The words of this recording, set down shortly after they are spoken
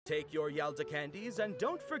Take your Yalda candies and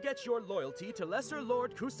don't forget your loyalty to Lesser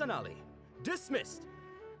Lord Kusanali. Dismissed!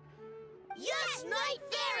 Yes, Knight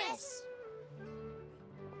Ferris!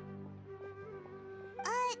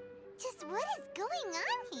 Just what is going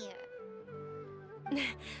on here?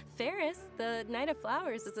 Ferris, the Knight of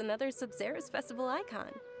Flowers, is another Sub-Zerus festival icon,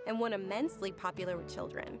 and one immensely popular with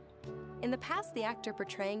children. In the past, the actor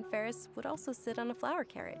portraying Ferris would also sit on a flower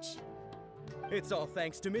carriage. It's all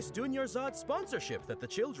thanks to Miss Dunyarzad's sponsorship that the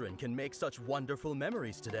children can make such wonderful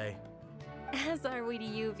memories today. As are we to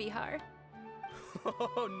you, Vihar.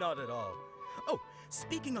 Oh, not at all. Oh,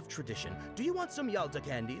 speaking of tradition, do you want some Yalda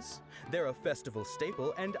candies? They're a festival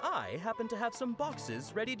staple, and I happen to have some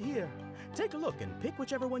boxes readied here. Take a look and pick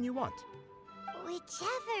whichever one you want.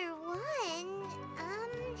 Whichever one?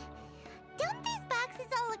 Don't these boxes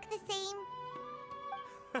all look the same?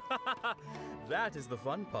 That is the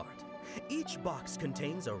fun part. Each box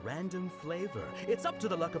contains a random flavor. It's up to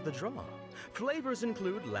the luck of the draw. Flavors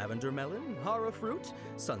include lavender melon, hara fruit,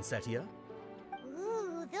 sunsetia.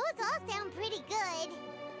 Ooh, those all sound pretty good.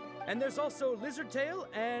 And there's also lizard tail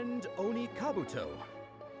and oni kabuto.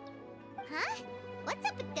 Huh? What's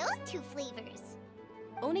up with those two flavors?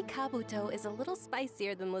 Oni kabuto is a little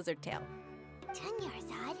spicier than lizard tail.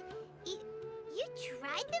 Dunyarzad, you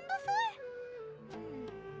tried them before?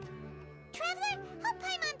 Traveler, help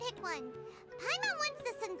Paimon pick one. Paimon wants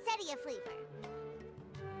the sunsetia flavor.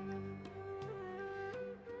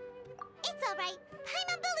 It's all right.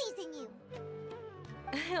 Paimon believes in you.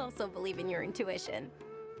 I also believe in your intuition.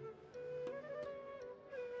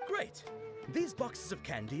 Great. These boxes of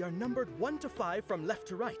candy are numbered 1 to 5 from left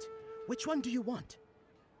to right. Which one do you want?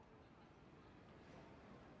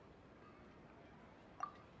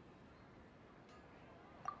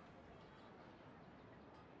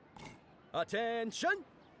 Attention!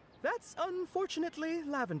 That's unfortunately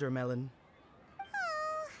lavender melon.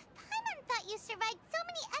 Oh, Paimon thought you survived so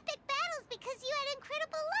many epic battles because you had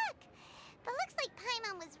incredible luck. But looks like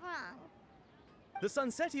Paimon was wrong. The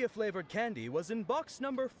sunsetia flavored candy was in box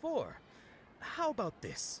number 4. How about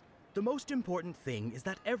this? The most important thing is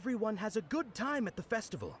that everyone has a good time at the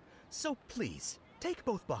festival. So please, take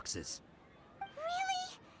both boxes.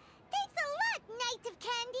 Really? Thanks a lot, Knight of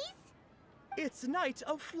Candies. It's Knight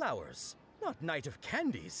of Flowers, not Knight of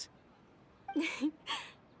Candies.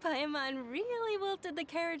 Paimon really wilted the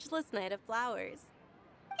carriageless Knight of Flowers.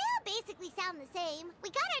 They all basically sound the same. We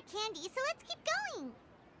got our candy, so let's keep going.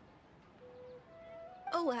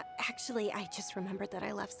 Oh, actually, I just remembered that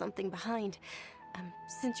I left something behind.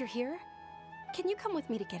 Since you're here, can you come with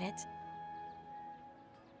me to get it?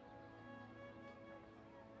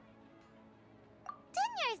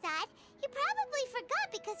 Dunyarzad, you probably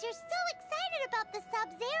forgot because you're so excited about the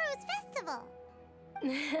Sub-Zero's festival.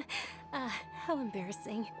 How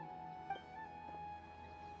embarrassing.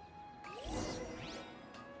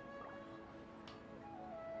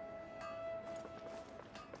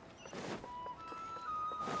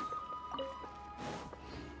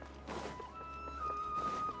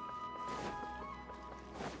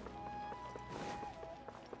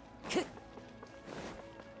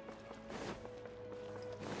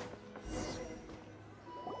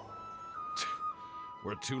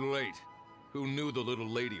 We're too late. Who knew the little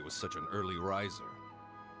lady was such an early riser?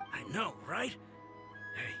 I know, right?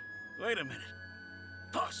 Hey, wait a minute.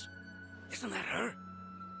 Boss, isn't that her?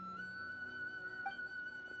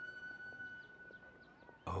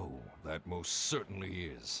 Oh, that most certainly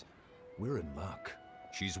is. We're in luck.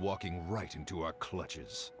 She's walking right into our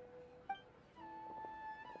clutches.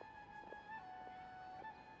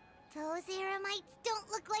 Those Eremites don't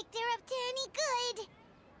look like they're up to any good.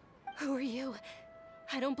 Who are you?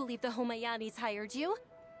 I don't believe the Homayanis hired you.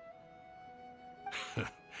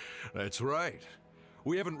 That's right.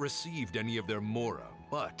 We haven't received any of their mora,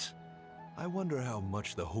 but I wonder how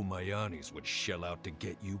much the Homayanis would shell out to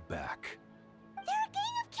get you back. They're a gang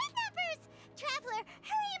of kidnappers! Traveler,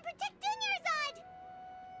 hurry and protect Dunyarzad!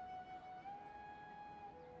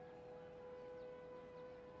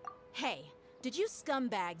 Hey, did you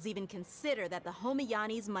scumbags even consider that the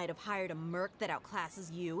Homayanis might have hired a merc that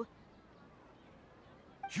outclasses you?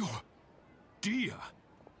 You're... Dia!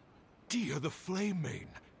 Dia the Flame Main!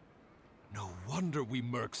 No wonder we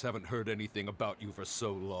mercs haven't heard anything about you for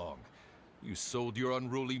so long. You sold your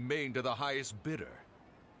unruly mane to the highest bidder.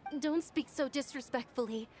 Don't speak so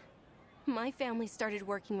disrespectfully. My family started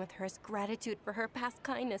working with her as gratitude for her past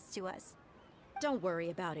kindness to us. Don't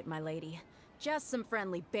worry about it, my lady. Just some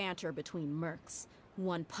friendly banter between mercs.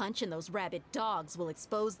 One punch and those rabid dogs will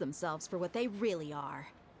expose themselves for what they really are.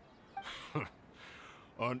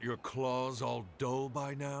 Aren't your claws all dull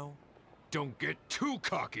by now? Don't get too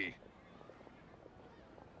cocky!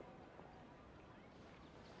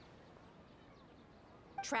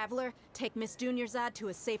 Traveler, take Miss Dunyarzad to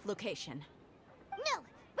a safe location. No,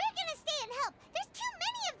 we're gonna stay and help. There's too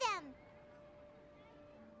many of them.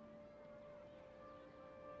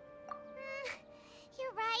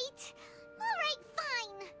 You're right. All right,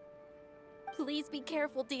 fine. Please be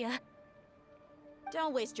careful, Dia.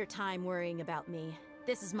 Don't waste your time worrying about me.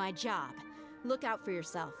 This is my job. Look out for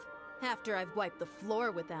yourself. After I've wiped the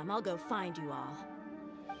floor with them, I'll go find you all.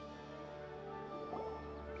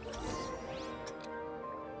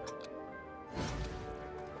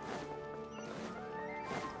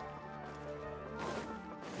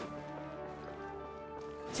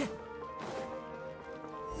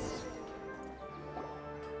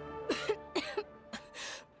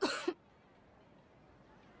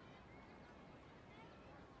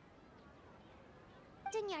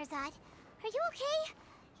 Dunyarzad, are you okay?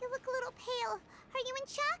 You look a little pale. Are you in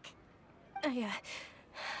shock?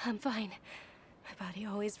 I'm fine. My body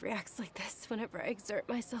always reacts like this whenever I exert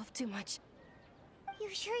myself too much. You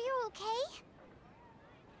sure you're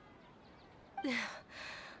okay?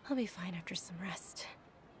 I'll be fine after some rest.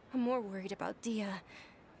 I'm more worried about Dia.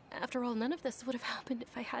 After all, none of this would have happened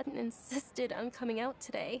if I hadn't insisted on coming out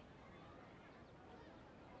today.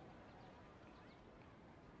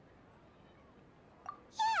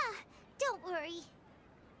 Yeah, don't worry.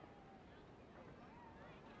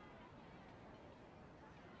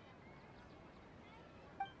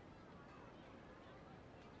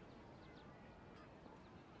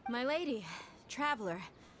 My lady, Traveler,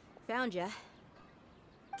 found ya.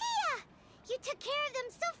 Dia! You took care of them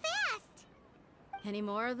so fast! Any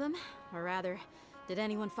more of them? Or rather, did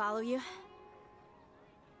anyone follow you?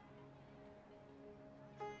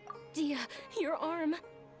 Dia, your arm.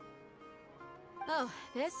 Oh,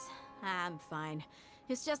 this? I'm fine.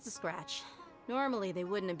 It's just a scratch. Normally, they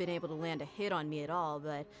wouldn't have been able to land a hit on me at all,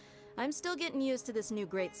 but I'm still getting used to this new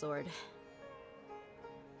greatsword.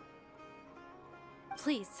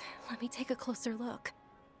 Please, let me take a closer look.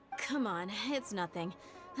 Come on, it's nothing.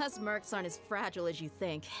 Us mercs aren't as fragile as you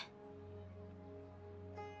think.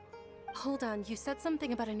 Hold on, you said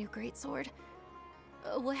something about a new greatsword.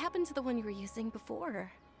 What happened to the one you were using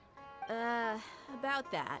before?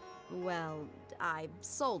 About that. Well, I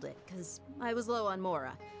sold it, because I was low on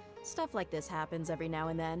Mora. Stuff like this happens every now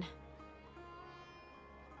and then.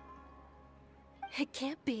 It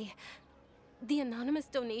can't be. The anonymous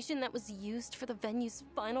donation that was used for the venue's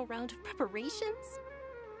final round of preparations?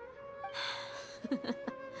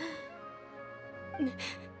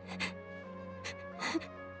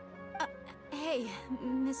 Hey,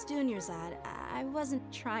 Miss Dunyarzad, I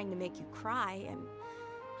wasn't trying to make you cry.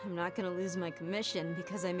 I'm not gonna lose my commission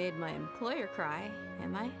because I made my employer cry,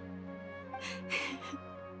 am I?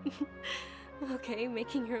 Okay,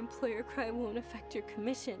 making your employer cry won't affect your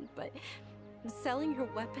commission, but selling your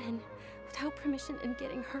weapon without permission and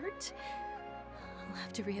getting hurt? I'll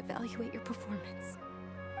have to reevaluate your performance.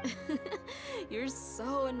 You're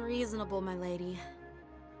so unreasonable, my lady.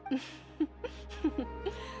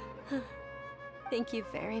 Thank you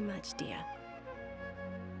very much, Dia.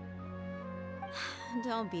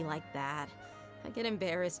 Don't be like that. I get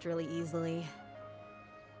embarrassed really easily.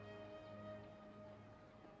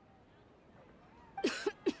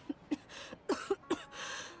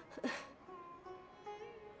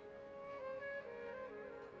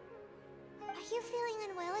 Are you feeling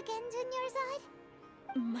unwell again, Dunyarzad?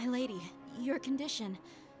 My lady, your condition.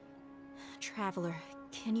 Traveler,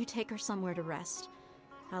 can you take her somewhere to rest?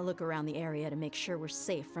 I'll look around the area to make sure we're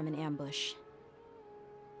safe from an ambush.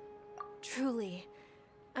 Truly,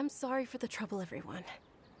 I'm sorry for the trouble, everyone.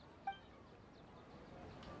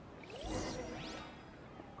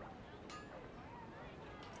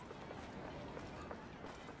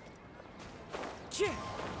 Chip!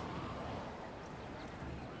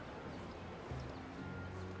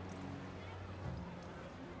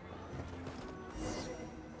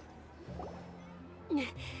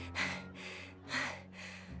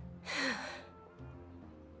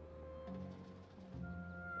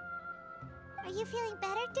 Are you feeling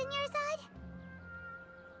better, Dunyarzad?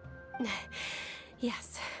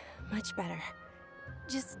 Yes, much better.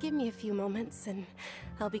 Just give me a few moments and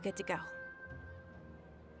I'll be good to go.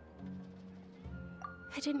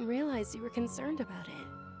 I didn't realize you were concerned about it.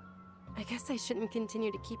 I guess I shouldn't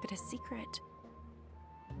continue to keep it a secret.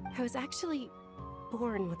 I was actually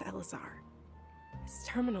born with Elazar. It's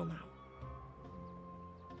terminal now.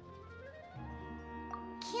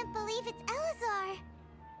 Can't believe it's Elazar.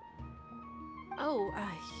 Oh,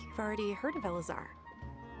 you've already heard of Elazar.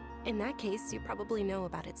 In that case, you probably know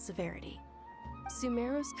about its severity.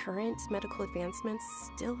 Sumeru's current medical advancements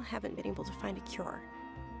still haven't been able to find a cure.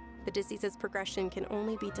 The disease's progression can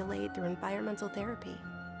only be delayed through environmental therapy.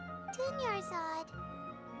 Dunyar's odd.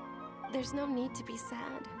 There's no need to be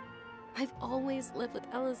sad. I've always lived with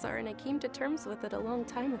Elazar, and I came to terms with it a long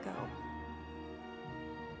time ago.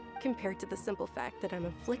 Compared to the simple fact that I'm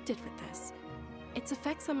afflicted with this, its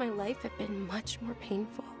effects on my life have been much more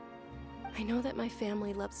painful. I know that my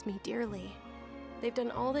family loves me dearly. They've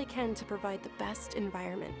done all they can to provide the best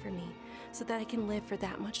environment for me so that I can live for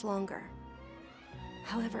that much longer.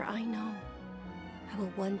 However, I know I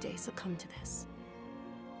will one day succumb to this.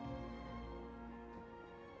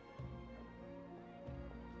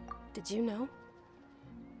 Did you know?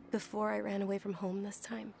 Before I ran away from home this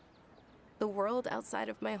time, the world outside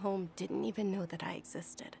of my home didn't even know that I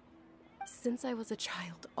existed. Since I was a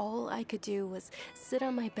child, all I could do was sit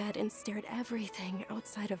on my bed and stare at everything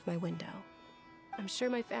outside of my window. I'm sure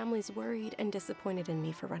my family's worried and disappointed in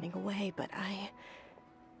me for running away, but I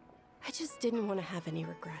just didn't want to have any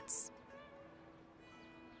regrets.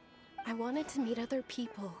 I wanted to meet other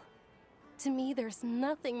people. To me, there's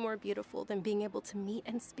nothing more beautiful than being able to meet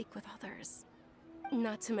and speak with others.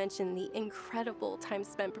 Not to mention the incredible time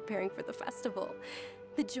spent preparing for the festival.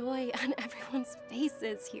 The joy on everyone's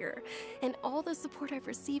faces here, and all the support I've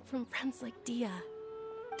received from friends like Dia.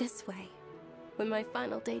 This way, when my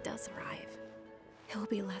final day does arrive, it will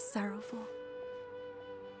be less sorrowful.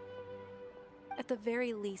 At the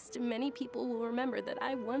very least, many people will remember that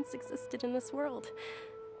I once existed in this world,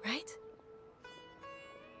 right?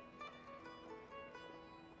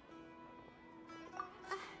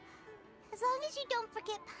 As long as you don't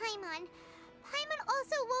forget Paimon, Paimon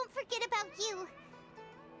also won't forget about you.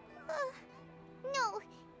 No,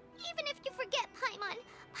 even if you forget Paimon,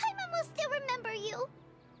 Paimon will still remember you.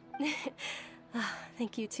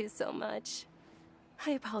 Thank you two so much.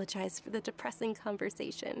 I apologize for the depressing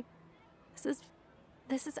conversation.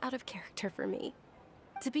 This is out of character for me.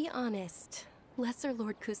 To be honest, Lesser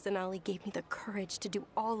Lord Kusanali gave me the courage to do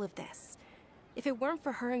all of this. If it weren't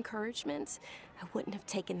for her encouragement, I wouldn't have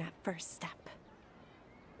taken that first step.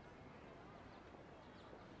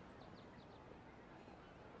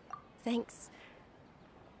 Thanks.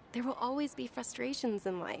 There will always be frustrations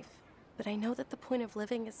in life, but I know that the point of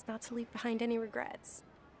living is not to leave behind any regrets.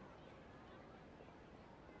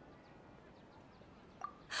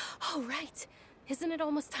 Oh, right. Isn't it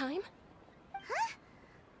almost time? Huh?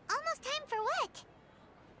 Almost time for what?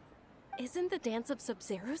 Isn't the Dance of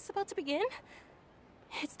Sub-Zeros about to begin?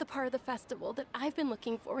 It's the part of the festival that I've been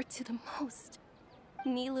looking forward to the most.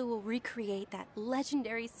 Nilou will recreate that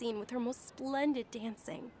legendary scene with her most splendid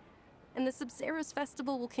dancing. And the Sub-Zeros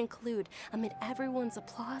festival will conclude amid everyone's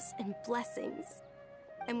applause and blessings.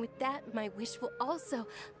 And with that, my wish will also...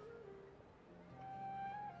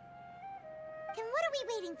 Then what are we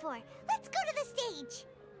waiting for? Let's go to the stage!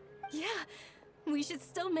 Yeah, we should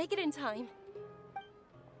still make it in time.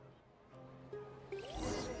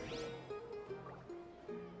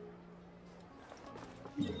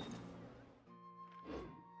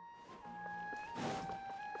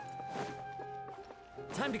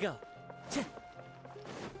 Time to go.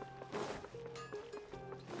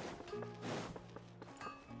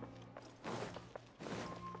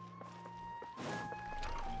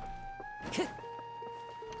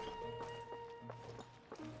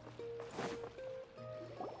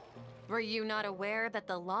 Were you not aware that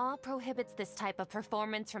the law prohibits this type of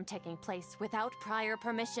performance from taking place without prior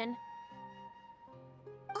permission?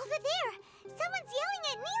 Over there! Someone's yelling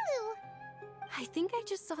at Nilou! I think I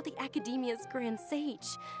just saw the Academia's Grand Sage.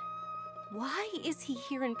 Why is he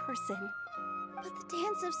here in person? But the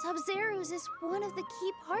Dance of Sub-Zeros is one of the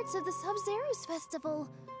key parts of the Sub-Zeros festival.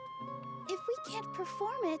 If we can't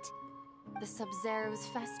perform it... The Sub-Zeros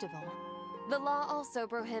Festival. The law also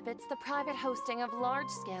prohibits the private hosting of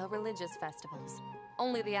large-scale religious festivals.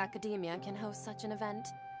 Only the Academia can host such an event.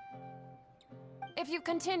 If you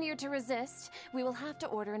continue to resist, we will have to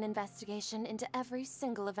order an investigation into every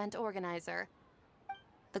single event organizer.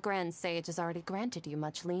 The Grand Sage has already granted you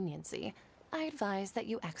much leniency. I advise that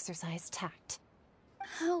you exercise tact.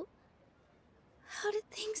 How did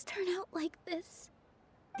things turn out like this?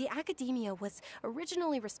 The Academia was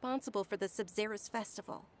originally responsible for the Sub-Zeros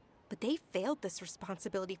festival, but they failed this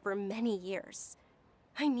responsibility for many years.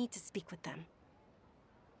 I need to speak with them.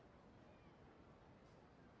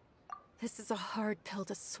 This is a hard pill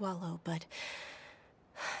to swallow, but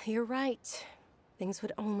you're right. Things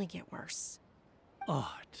would only get worse.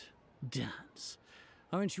 Art. Dance.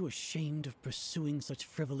 Aren't you ashamed of pursuing such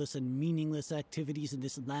frivolous and meaningless activities in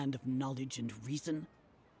this land of knowledge and reason?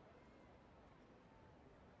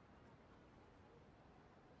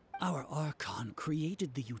 Our Archon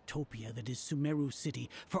created the utopia that is Sumeru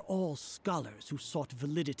City for all scholars who sought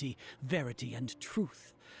validity, verity, and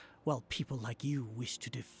truth. while people like you wish to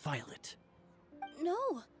defile it.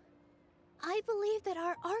 No. I believe that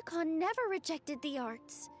our Archon never rejected the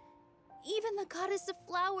arts. Even the goddess of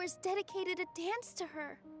flowers dedicated a dance to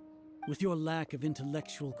her. With your lack of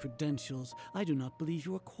intellectual credentials, I do not believe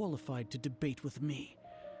you are qualified to debate with me.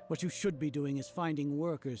 What you should be doing is finding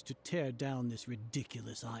workers to tear down this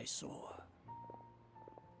ridiculous eyesore.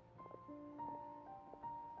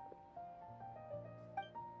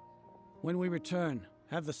 When we return,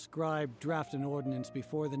 have the scribe draft an ordinance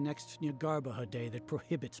before the next Nyagarbha day that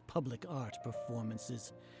prohibits public art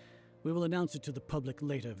performances. We will announce it to the public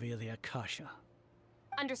later via the Akasha.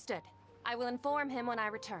 Understood. I will inform him when I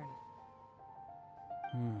return.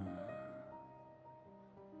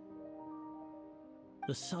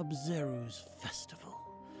 The Sub-Zeru's Festival.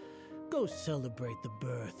 Go celebrate the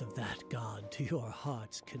birth of that god to your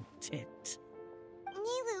heart's content.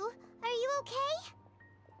 Nilu, are you okay?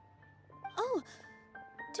 Oh,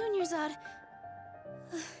 Dunyarzad.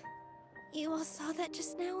 You all saw that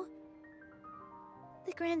just now?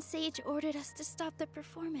 The Grand Sage ordered us to stop the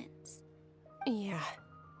performance. Yeah.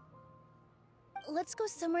 Let's go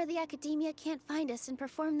somewhere the Academia can't find us and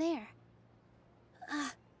perform there.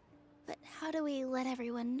 But how do we let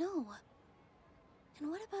everyone know? And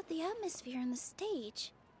what about the atmosphere on the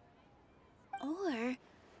stage? Or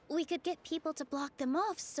we could get people to block them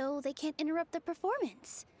off so they can't interrupt the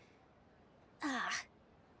performance.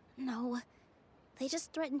 No. They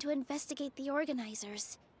just threatened to investigate the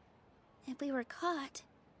organizers. If we were caught...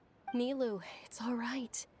 Nilu, it's all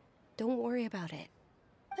right. Don't worry about it.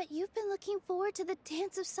 But you've been looking forward to the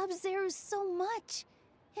Dance of Sub-Zero so much.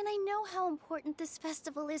 And I know how important this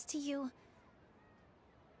festival is to you.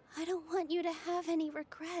 I don't want you to have any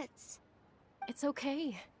regrets. It's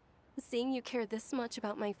okay. Seeing you care this much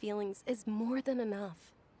about my feelings is more than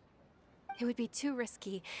enough. It would be too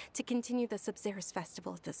risky to continue the Sub-Zero's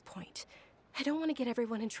festival at this point. I don't want to get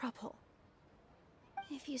everyone in trouble.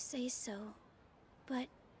 If you say so. But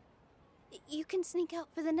you can sneak out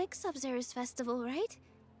for the next Sub-Zero's festival, right?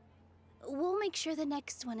 We'll make sure the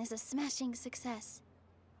next one is a smashing success.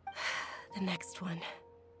 The next one.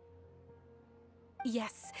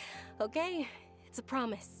 Yes. Okay. It's a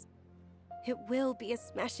promise. It will be a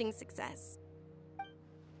smashing success.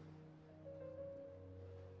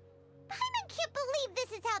 Paimon can't believe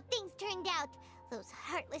this is how things turned out. Those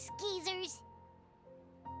heartless geezers.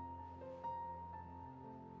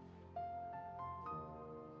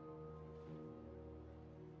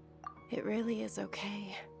 It really is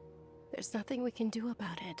okay. There's nothing we can do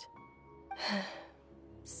about it.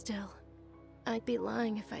 Still, I'd be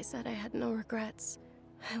lying if I said I had no regrets.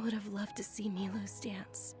 I would have loved to see Nilu's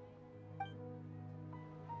dance.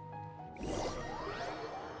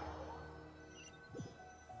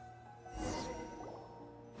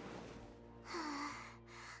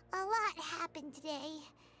 A lot happened today.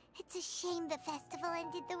 It's a shame the festival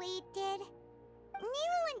ended the way it did.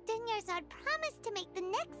 Nilu and Dunyarzad promised to make the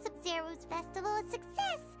next Sub-Zero's festival a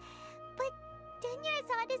success, but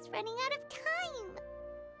Dunyarzad is running out of time.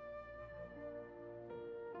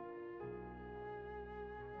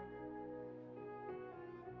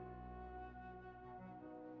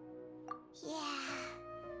 Yeah.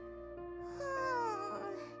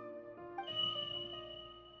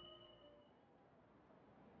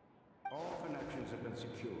 All connections have been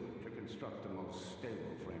secured to construct the most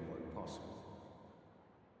stable framework possible.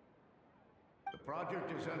 The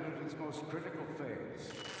project has entered its most critical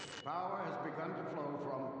phase. Power has begun to flow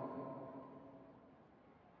from...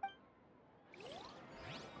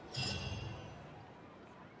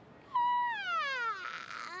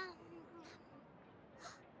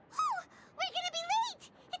 We're gonna be late!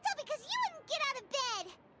 It's all because you wouldn't get out of bed!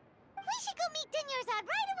 We should go meet Dunyarzad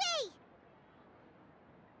right away!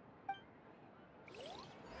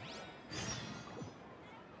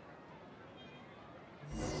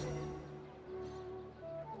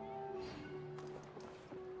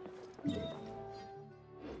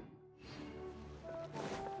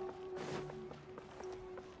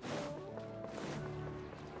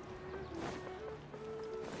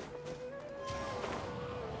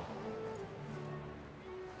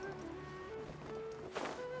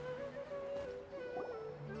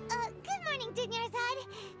 Good morning, Dunyarzad.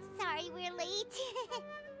 Sorry we're late.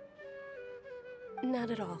 Not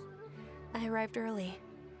at all. I arrived early.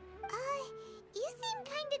 You seem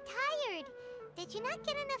kinda tired. Did you not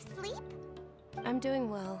get enough sleep? I'm doing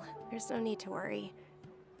well. There's no need to worry.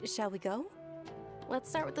 Shall we go? Let's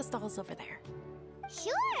start with the stalls over there.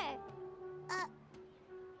 Sure!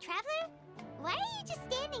 Traveler? Why are you just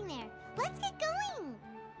standing there? Let's get going!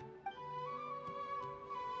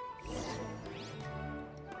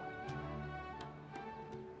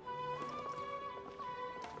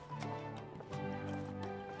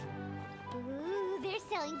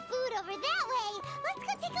 over that way. Let's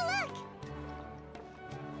go take a look.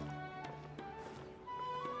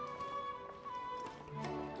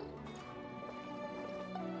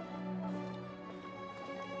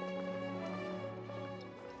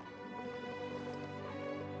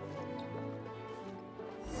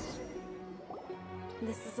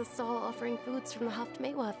 This is a stall offering foods from the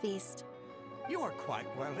Teyvat feast. You are quite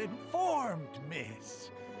well informed, miss.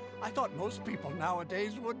 I thought most people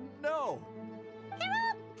nowadays wouldn't know. They're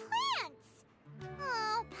all plants!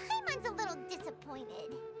 Oh, Paimon's a little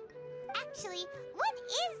disappointed. Actually, what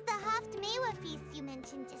is the Teyvat feast you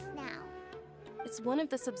mentioned just now? It's one of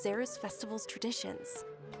the Sub-Zero's festival's traditions.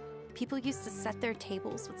 People used to set their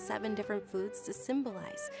tables with 7 different foods to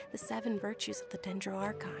symbolize the 7 virtues of the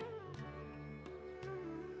Dendroarchon.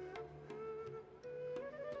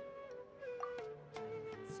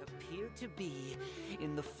 Appear to be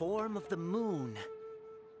in the form of the moon.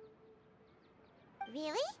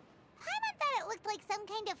 Really? Paimon thought it looked like some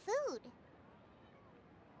kind of food.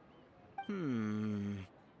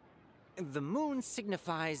 The moon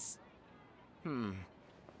signifies...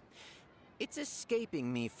 It's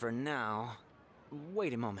escaping me for now.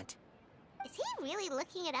 Wait a moment. Is he really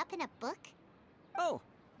looking it up in a book? Oh,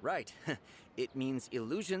 right. It means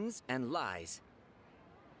illusions and lies.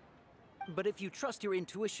 But if you trust your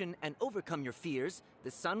intuition and overcome your fears,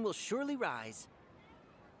 the sun will surely rise.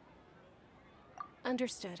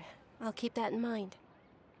 Understood. I'll keep that in mind.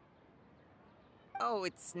 Oh,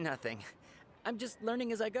 it's nothing. I'm just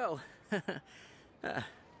learning as I go. Guess that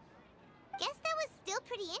was still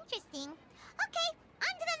pretty interesting. Okay,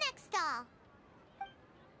 on to the next stall.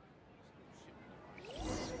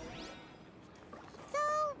 So,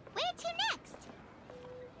 where to next?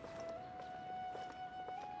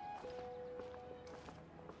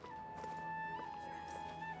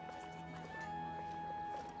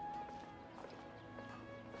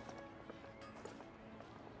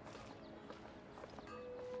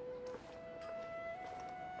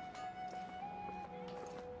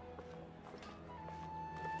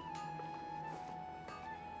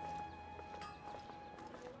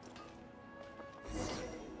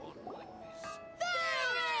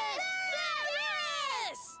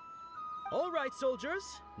 All right,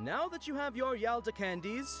 soldiers. Now that you have your Yalda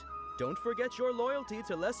candies, don't forget your loyalty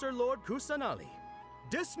to Lesser Lord Kusanali.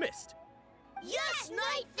 Dismissed! Yes,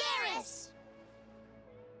 Knight Ferris!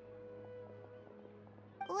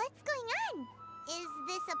 What's going on? Is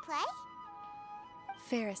this a play?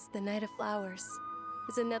 Ferris, the Knight of Flowers,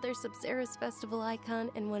 is another Sub-Zero's festival icon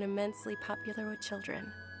and one immensely popular with children.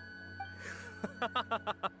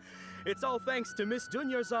 It's all thanks to Miss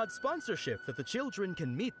Dunyarzad's sponsorship that the children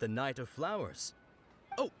can meet the Knight of Flowers.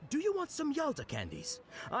 Oh, do you want some Yalda candies?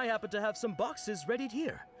 I happen to have some boxes readied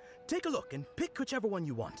here. Take a look and pick whichever one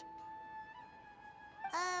you want.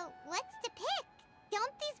 What's to pick?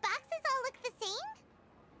 Don't these boxes all look the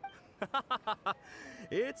same?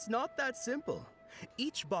 It's not that simple.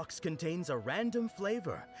 Each box contains a random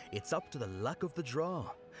flavor. It's up to the luck of the draw.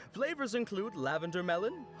 Flavors include lavender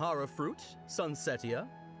melon, hara fruit, sunsetia.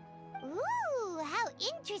 Ooh, how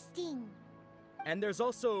interesting. And there's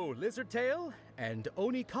also lizard tail and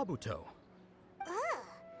oni kabuto. Ugh,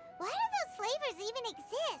 why do those flavors even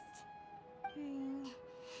exist?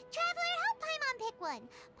 Traveler, help Paimon pick one.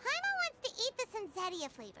 Paimon wants to eat the sunsetia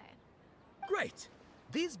flavor. Great!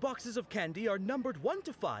 These boxes of candy are numbered 1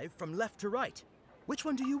 to 5 from left to right. Which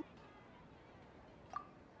one do you...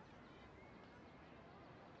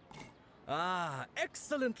 Ah,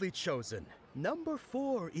 excellently chosen. Number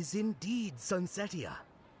 4 is indeed sunsetia.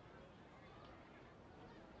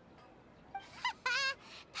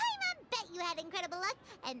 Paimon bet you had incredible luck,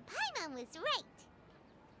 and Paimon was right.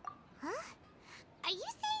 Huh? Are you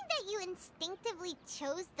saying that you instinctively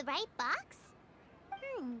chose the right box?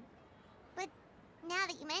 But now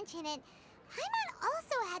that you mention it, Paimon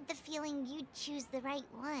also had the feeling you'd choose the right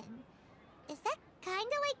one. Is that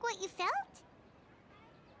kinda like what you felt?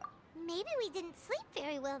 Maybe we didn't sleep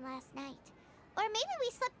very well last night. Or maybe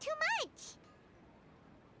we slept too much.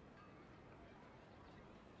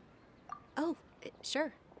 Oh,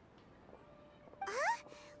 sure. Huh?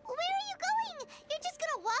 Where are you going? You're just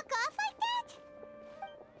gonna walk off like that?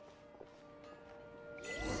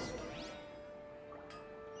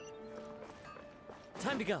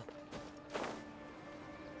 Time to go.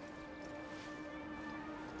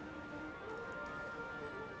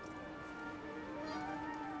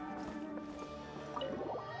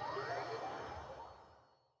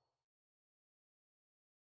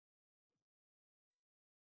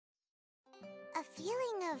 A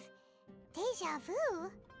feeling of deja vu?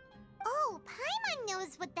 Oh, Paimon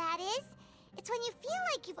knows what that is. It's when you feel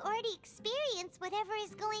like you've already experienced whatever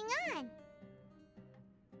is going on.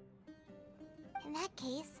 In that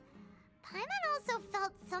case, Paimon also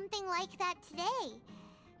felt something like that today.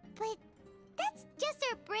 But that's just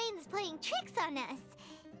our brains playing tricks on us,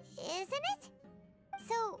 isn't it?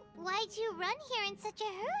 So why'd you run here in such a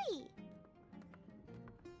hurry?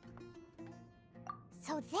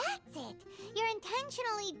 So that's it! You're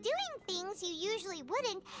intentionally doing things you usually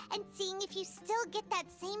wouldn't and seeing if you still get that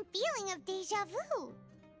same feeling of déjà vu.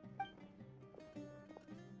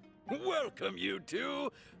 Welcome, you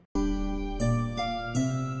two.